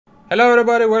Hello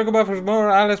everybody, welcome back for more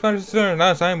Alice Manchester.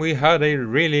 Last time we had a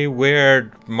really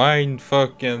weird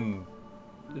mindfuck and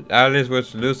Alice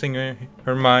was losing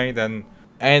her mind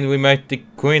and we met the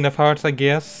Queen of Hearts, I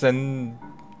guess, and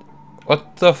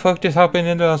what the fuck just happened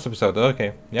in the last episode?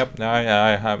 Okay, yep,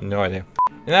 I have no idea.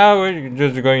 Now we're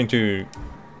just going to,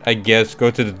 I guess,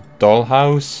 go to the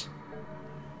dollhouse.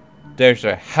 There's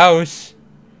a house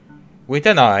with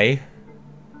an eye.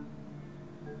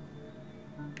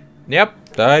 Yep.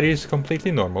 That is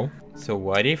completely normal. So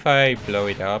what if I blow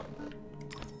it up?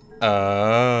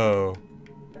 Oh.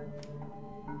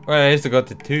 Well, at least I got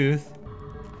the tooth.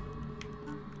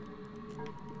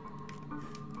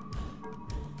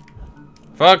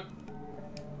 Fuck.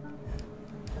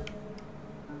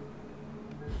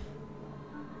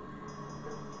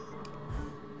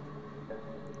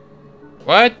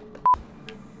 What?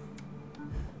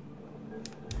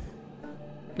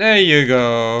 There you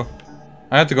go.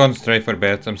 I had to go straight for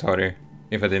bed, I'm sorry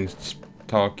if I didn't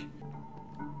talk.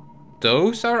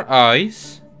 Those are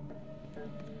eyes?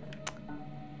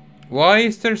 Why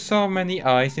is there so many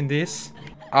eyes in this?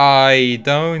 I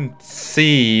don't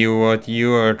see what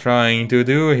you are trying to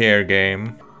do here,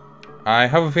 game. I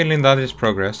have a feeling that is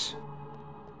progress.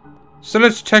 So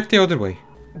let's check the other way.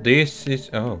 This is...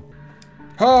 oh.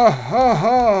 Ha ha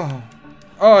ha!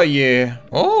 Oh yeah.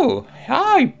 Oh,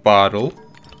 hi bottle.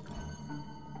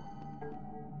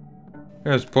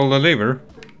 Just pull the lever.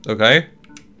 Okay.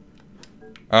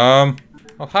 Oh,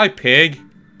 hi, pig.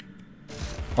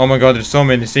 Oh my god, there's so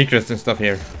many secrets and stuff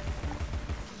here.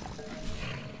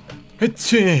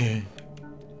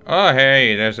 Oh,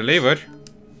 hey, there's a lever.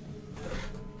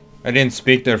 I didn't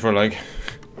speak there for like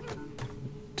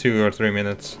 2 or 3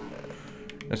 minutes.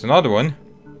 There's another one.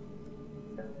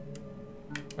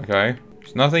 Okay.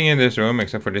 There's nothing in this room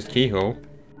except for this keyhole.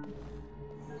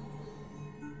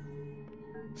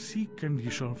 Seek and ye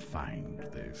shall find,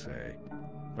 they say.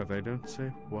 But they don't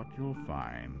say what you'll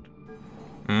find.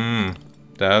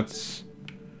 That's...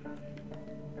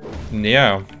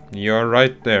 yeah, you're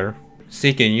right there.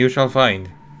 Seek and you shall find.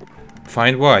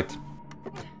 Find what?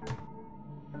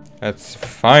 That's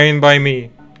fine by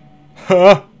me.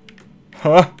 Huh?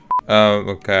 Huh?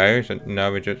 Okay, so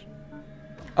now we just...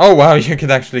 oh wow, you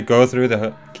can actually go through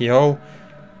the keyhole.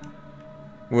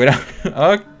 Without...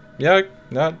 oh, yeah,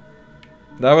 that...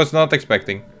 that was not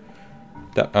expecting.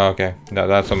 Okay,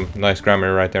 that's some nice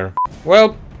grammar right there.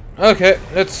 Well, okay,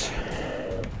 let's...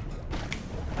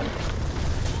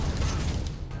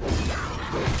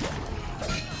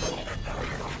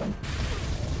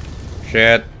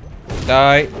 shit.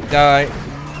 Die, die,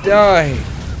 die!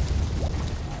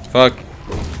 Fuck.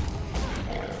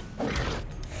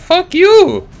 Fuck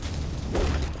you!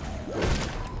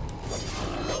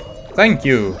 Thank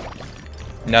you.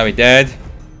 Now he's dead.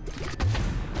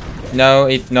 No,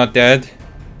 it's not dead.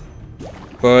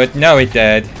 But now it's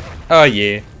dead. Oh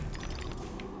yeah.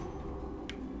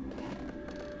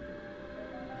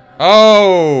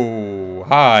 Oh,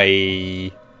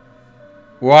 hi.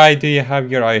 Why do you have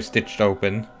your eyes stitched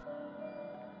open?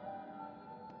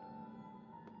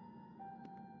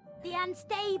 The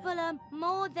unstable are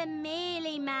more than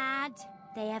merely mad.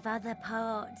 They have other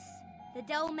parts. The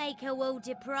dollmaker will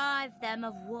deprive them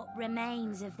of what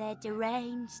remains of their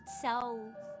deranged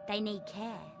souls. They need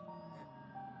care.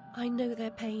 I know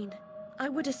their pain. I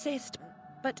would assist,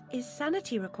 but is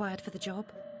sanity required for the job?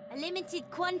 A limited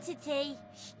quantity.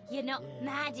 You're not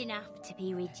mad enough to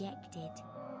be rejected.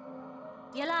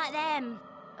 You're like them.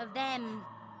 Of them,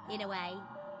 in a way,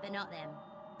 but not them.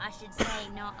 I should say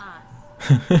not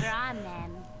us. For I'm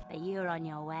them, but you're on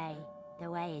your way. The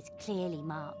way is clearly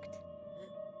marked.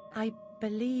 I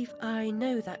believe I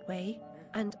know that way,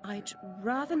 and I'd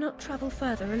rather not travel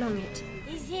further along it.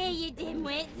 He's here, you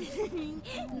dimwit.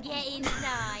 Get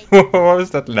inside. What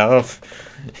was that laugh?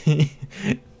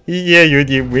 Yeah, you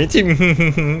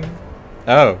dimwit.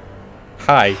 Oh,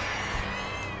 hi.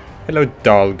 Hello,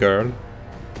 doll girl.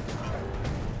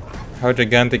 How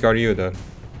gigantic are you, then?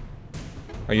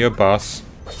 Are you a boss?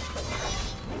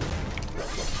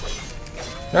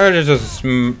 I'll just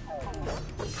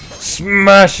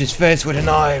smash his face with an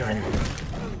iron.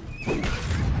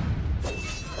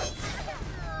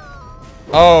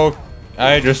 Oh,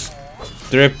 I just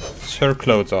stripped her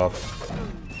clothes off.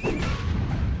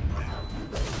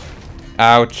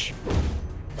 Ouch.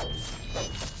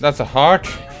 That's a heart.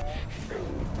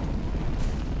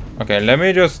 Okay, let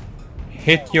me just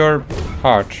hit your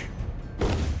heart.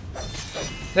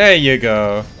 There you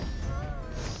go.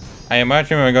 I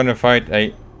imagine we're gonna fight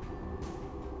a...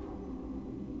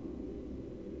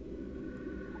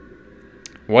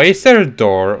 Why is there a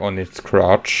door on its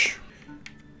crotch?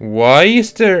 Why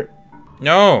is there...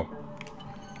 No!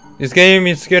 This game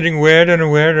is getting weirder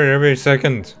and weirder every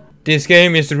second. This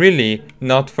game is really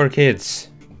not for kids.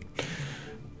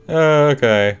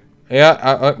 Okay.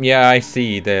 Yeah, yeah, I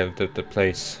see the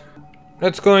place.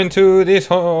 Let's go into this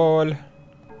hall.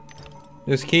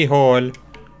 This keyhole.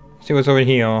 See what's over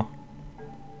here.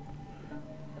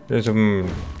 There's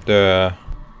the...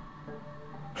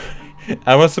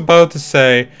 I was about to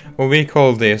say what we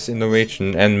call this in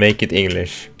Norwegian and make it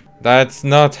English. That's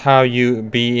not how you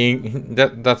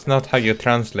that's not how you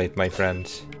translate, my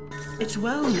friends. It's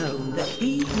well known that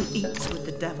he who eats with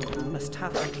the devil must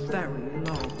have a very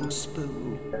long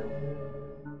spoon.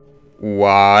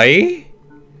 Why?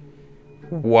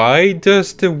 Why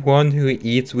does the one who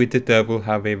eats with the devil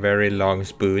have a very long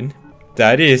spoon?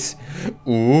 That is...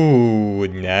 Ooh,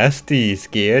 nasty,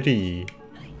 scary.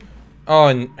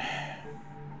 Oh...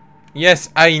 Yes,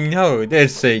 I know,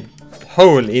 there's a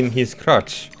hole in his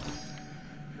crotch.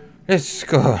 Let's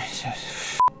go.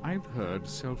 I've heard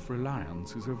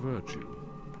self-reliance is a virtue.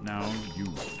 Now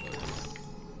you've heard it.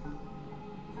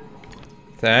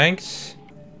 Thanks.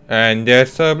 And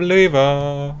there's a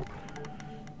believer.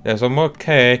 There's some more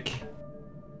cake.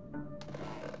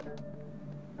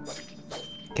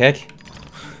 Cake?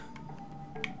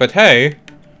 But hey,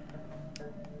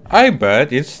 I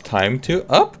bet it's time to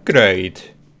upgrade.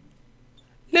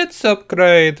 Let's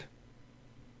upgrade.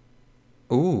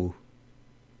 Ooh.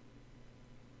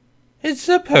 It's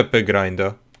a pepper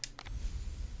grinder.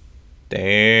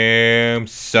 Damn,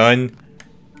 son.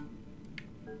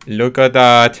 Look at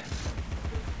that.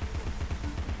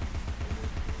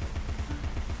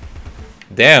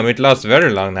 Damn, it lasts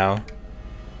very long now.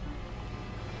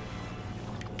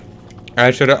 I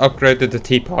should have upgraded the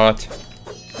teapot.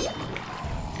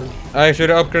 I should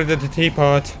have upgraded the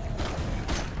teapot.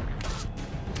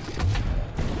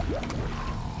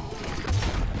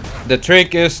 The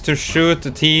trick is to shoot the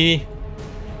tea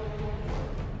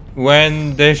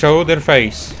when they show their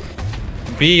face.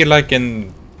 Be like a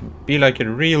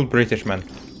real British man.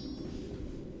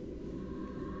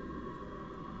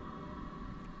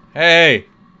 Hey!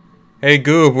 Hey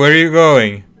Goop, where are you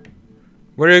going?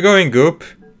 Where are you going, Goop?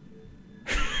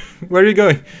 Where are you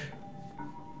going?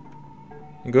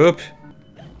 Goop?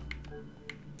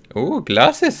 Ooh,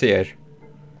 glasses here.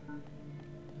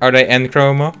 Are they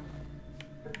N-chroma?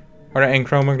 Are they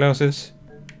N-chroma glasses?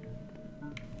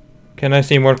 Can I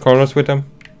see more colors with them?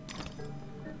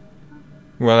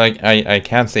 Well, I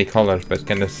can't see colors, but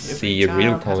can I see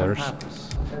real colors?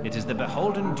 It is the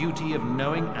beholden duty of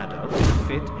knowing adults to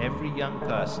fit every young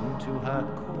person to her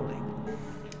calling.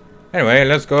 Anyway,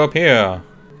 let's go up here.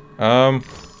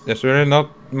 There's really not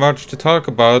much to talk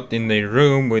about in the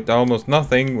room with almost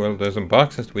nothing. Well, there's some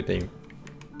boxes with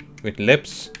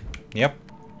lips. Yep.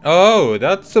 Oh,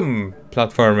 that's some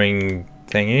platforming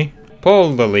thingy.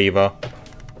 Pull the lever.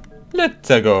 Let's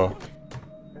go.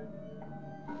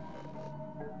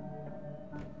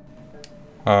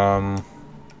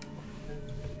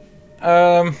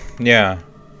 Yeah.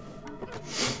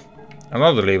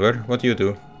 Another lever. What do you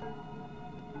do?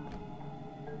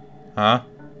 Huh?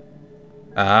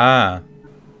 Ah.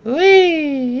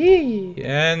 Whee!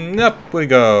 And up we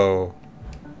go.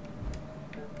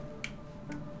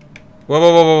 Whoa,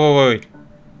 whoa, whoa, whoa, whoa, wait.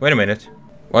 Wait a minute.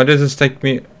 Why does this take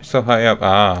me so high up?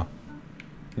 Ah.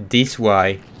 This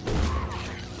way.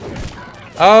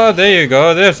 Oh, there you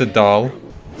go. There's a doll.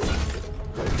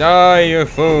 Die, you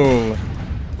fool.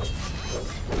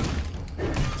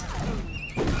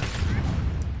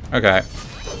 Okay.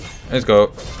 Let's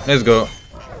go. Let's go.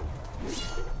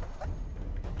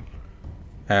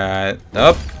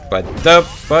 Up, but.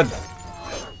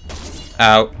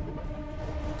 Ow.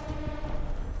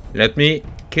 Let me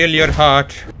kill your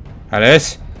heart.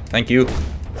 Alice, thank you.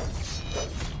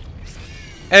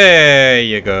 There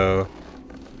you go.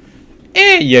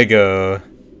 There you go.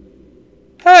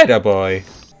 Hi there, boy.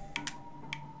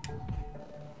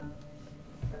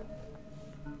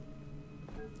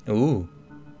 Ooh.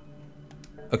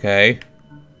 Okay.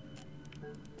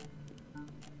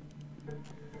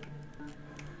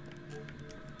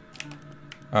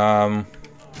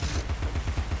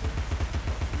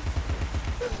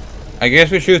 I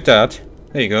guess we shoot that.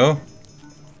 There you go.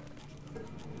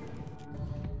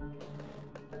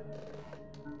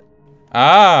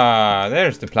 Ah,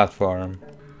 there's the platform.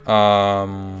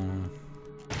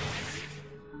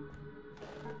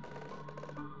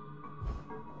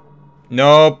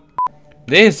 Nope.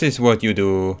 This is what you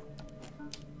do.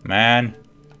 Man.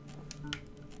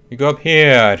 You go up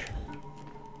here.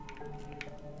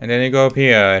 And then you go up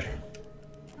here.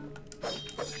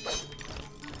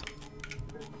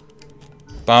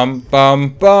 Bum, bum,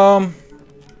 bum.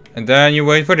 And then you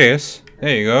wait for this.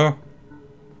 There you go.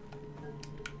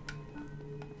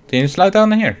 Can you slide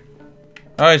down here?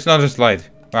 Oh, it's not a slide.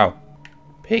 Wow.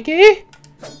 Piggy?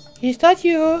 Is that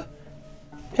you?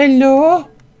 Hello?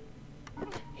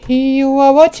 You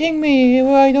are watching me.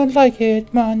 I don't like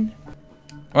it, man.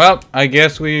 Well, I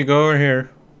guess we go over here.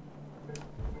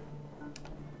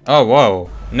 Oh, whoa.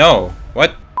 No.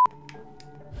 What?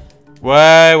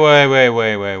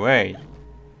 Wait.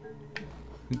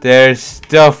 There's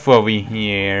stuff over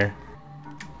here.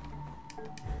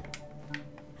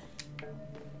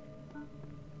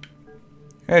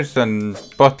 There's a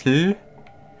bottle.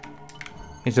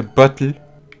 It's a bottle.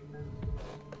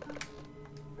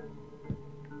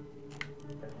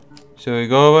 So we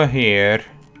go over here.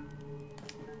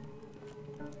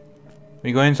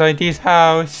 We go inside this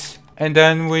house. And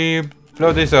then we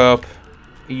blow this up.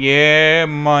 Yeah,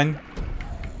 man.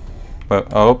 Well,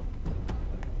 oh.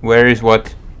 Where is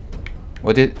what?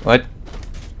 What?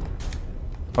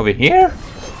 Over here?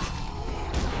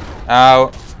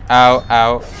 Ow.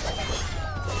 Ow.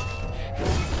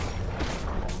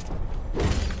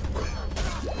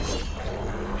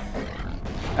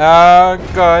 Oh,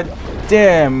 god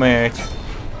damn it.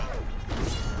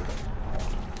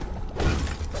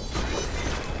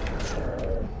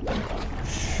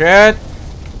 Shit.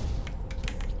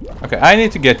 Okay, I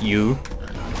need to get you.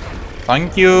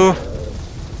 Thank you.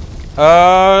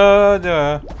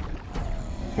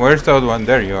 Where's the other one?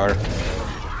 There you are.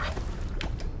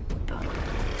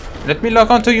 Let me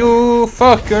lock onto you,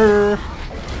 fucker.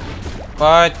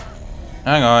 What?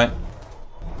 Hang on.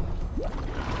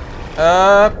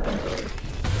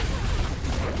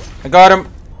 I got him.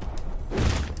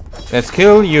 Let's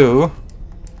kill you.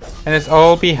 And let's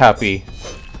all be happy.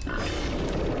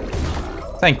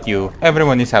 Thank you.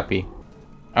 Everyone is happy.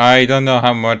 I don't know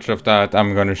how much of that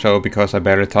I'm gonna show because I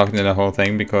barely talked in the whole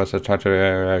thing because I try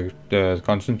to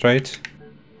concentrate.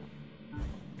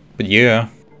 But yeah.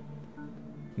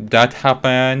 That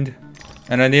happened.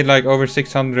 And I need like over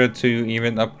 600 to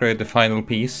even upgrade the final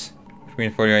piece.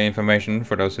 For your information,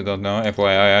 for those who don't know,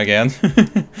 FYI again.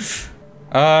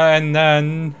 And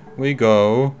then we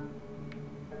go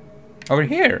over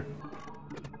here.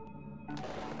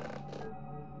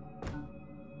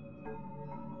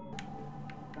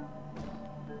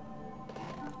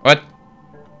 What?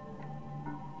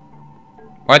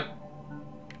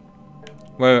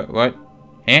 What?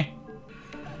 Eh?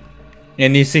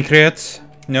 Any secrets?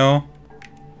 No?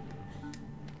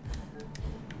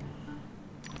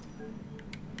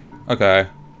 Okay.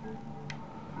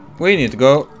 We need to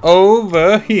go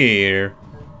over here.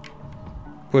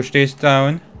 Push this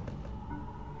down.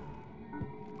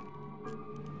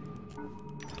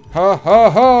 Ha ha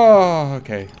ha!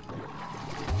 Okay.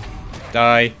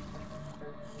 Die.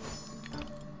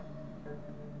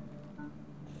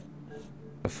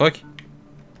 The fuck?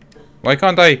 Why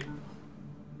can't I?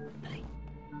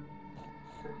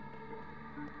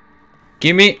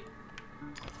 Gimme!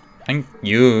 Thank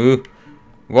you.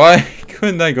 Why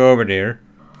couldn't I go over there?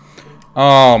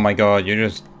 Oh my god, you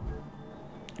just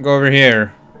go over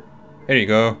here. Here you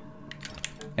go.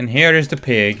 And here is the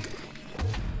pig.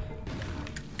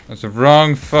 That's the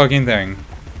wrong fucking thing.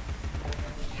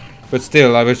 But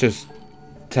still, I was just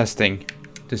testing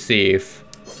to see if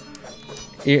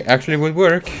it actually would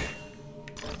work.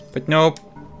 But nope.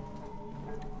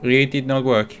 It did not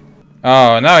work.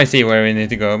 Oh, now I see where we need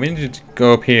to go. We need to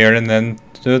go up here and then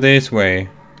to this way.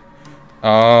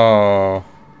 Oh.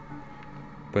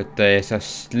 But there's a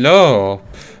slope.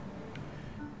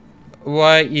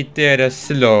 Why is there a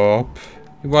slope?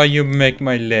 Why you make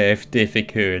my life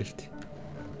difficult?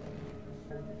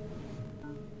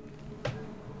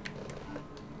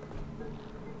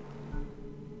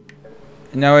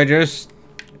 Now I just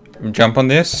jump on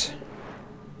this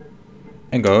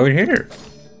and go over here.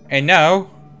 And now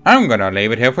I'm gonna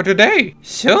leave it here for today.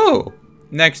 So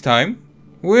next time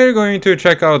we're going to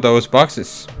check out those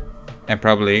boxes and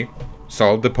probably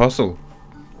solve the puzzle.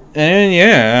 And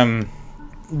yeah,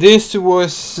 this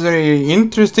was an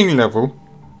interesting level.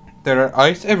 There are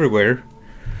eyes everywhere.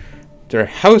 There are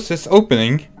houses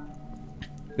opening.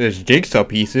 There's jigsaw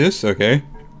pieces, okay.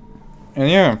 And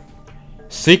yeah,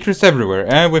 secrets everywhere.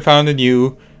 And we found a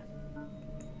new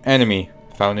enemy.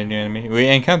 We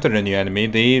encountered a new enemy.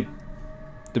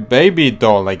 The baby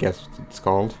doll, I guess it's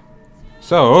called.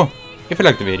 So, if you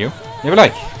liked the video, leave a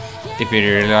like. If you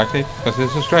really liked it, consider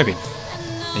subscribing.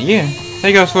 And yeah,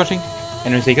 thank you guys for watching,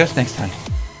 and we'll see you guys next time.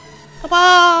 Bye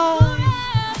bye!